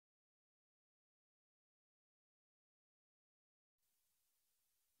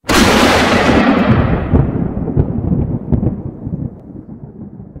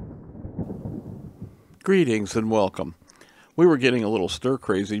Greetings and welcome. We were getting a little stir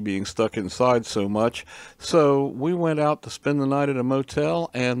crazy being stuck inside so much, so we went out to spend the night at a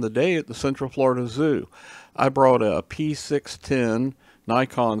motel and the day at the Central Florida Zoo. I brought a P610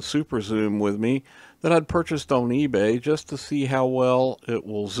 Nikon Super Zoom with me that I'd purchased on eBay just to see how well it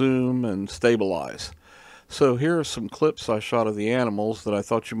will zoom and stabilize. So here are some clips I shot of the animals that I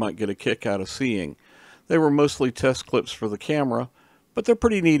thought you might get a kick out of seeing. They were mostly test clips for the camera, but they're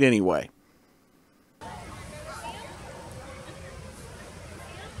pretty neat anyway.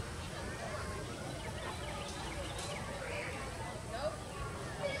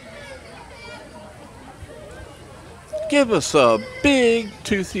 Give us a big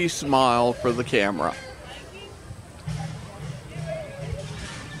toothy smile for the camera.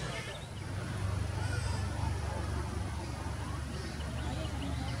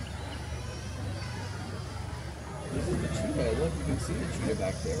 This is the cheetah. Look, you can see the cheetah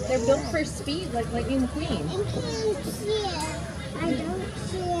back there, right? They're built for speed, like Lightning McQueen. I can't see it. I don't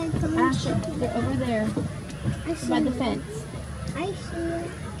see it. They're over there. I see By the it. fence. I see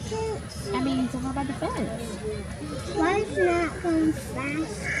it. Can't see I mean, it's over by the fence. Why is it not going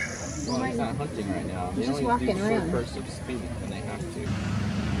fast? Well, it's not hunting right now. They He's just only walking do short around. bursts of speed when they have to.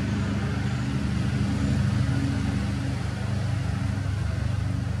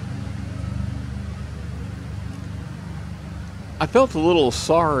 I felt a little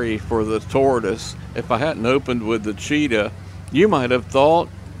sorry for the tortoise. If I hadn't opened with the cheetah, you might have thought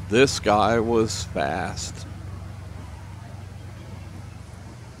this guy was fast.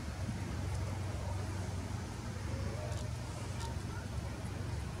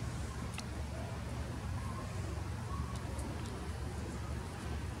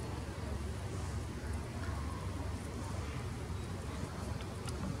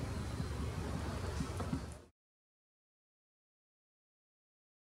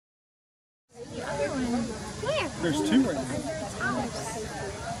 There's two right now.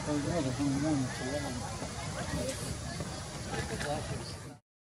 Oh, no, there's only one.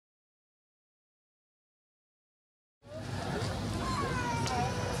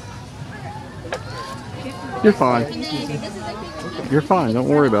 You're fine. You're fine. Don't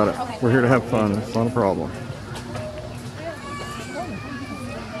worry about it. We're here to have fun. It's not a problem.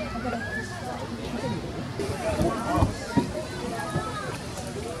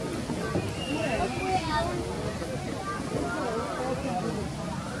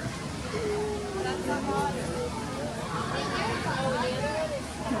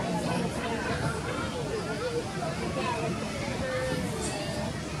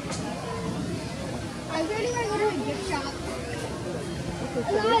 I really want to go to a gift shop.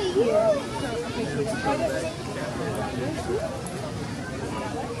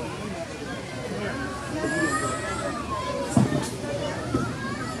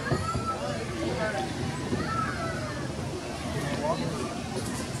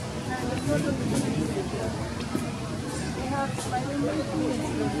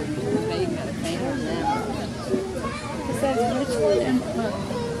 It says Richland and Plum.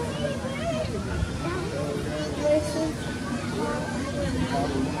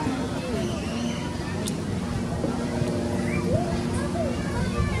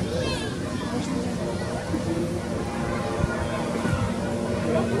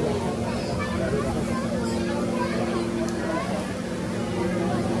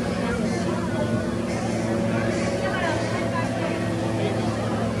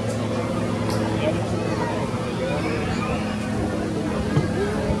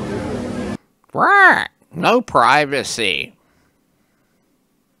 Right. No privacy.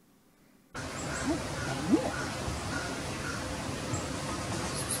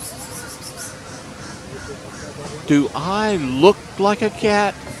 Do I look like a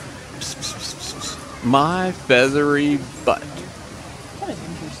cat? Psst, psst, psst, psst. My feathery butt. That is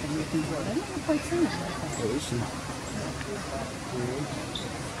interesting looking bird. I've never quite seen that.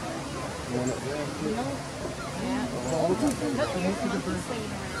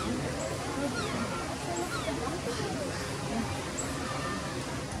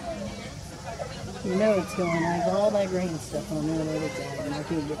 You know it's going. I have all that green stuff on there that it's at, and I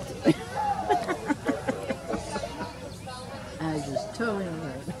can't get to it. I just totally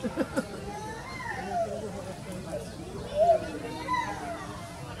know it.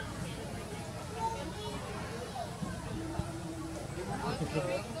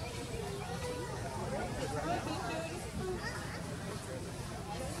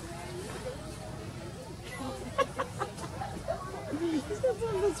 He's got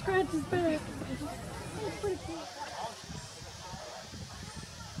something that scratches back. That's pretty cool.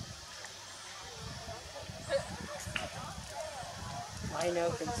 Rhino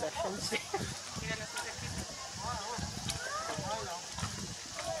concession stand.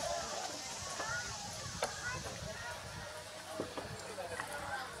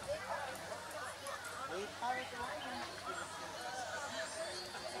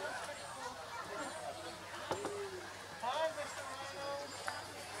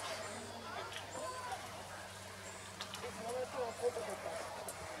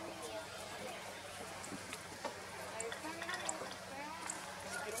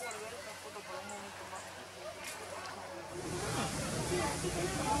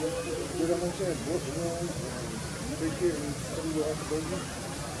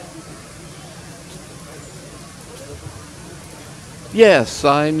 Yes,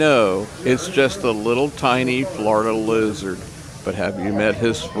 I know. It's just a little tiny Florida lizard. But have you met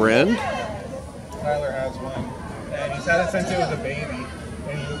his friend? Tyler has one, and he's had it since it was a baby,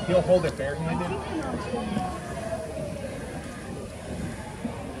 and he'll hold it barehanded.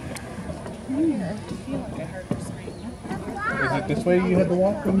 Is it this way you had to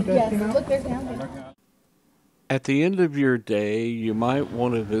walk when you guys came out? Look, they're down there. At the end of your day, you might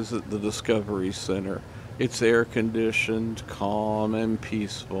want to visit the Discovery Center. It's air conditioned, calm, and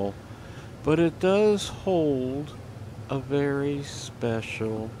peaceful, but it does hold a very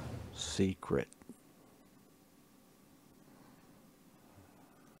special secret.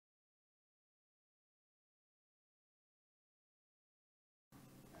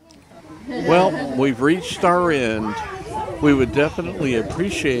 Well, we've reached our end. We would definitely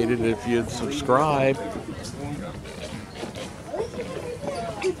appreciate it if you'd subscribe